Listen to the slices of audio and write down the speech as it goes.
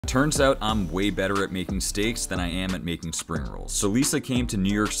Turns out I'm way better at making steaks than I am at making spring rolls. So Lisa came to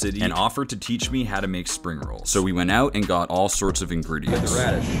New York City and offered to teach me how to make spring rolls. So we went out and got all sorts of ingredients.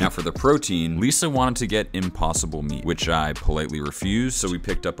 Now for the protein, Lisa wanted to get impossible meat, which I politely refused. So we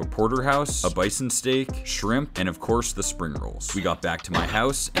picked up a porterhouse, a bison steak, shrimp, and of course the spring rolls. We got back to my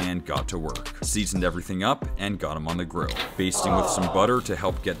house and got to work. Seasoned everything up and got them on the grill. Basting with some butter to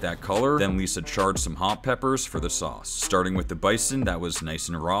help get that color. Then Lisa charred some hot peppers for the sauce. Starting with the bison that was nice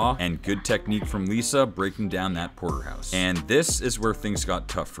and raw, and good technique from Lisa breaking down that porterhouse. And this is where things got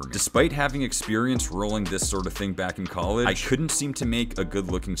tough for me. Despite having experience rolling this sort of thing back in college, I couldn't seem to make a good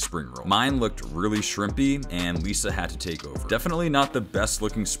looking spring roll. Mine looked really shrimpy and Lisa had to take over. Definitely not the best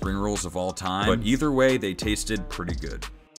looking spring rolls of all time, but either way they tasted pretty good.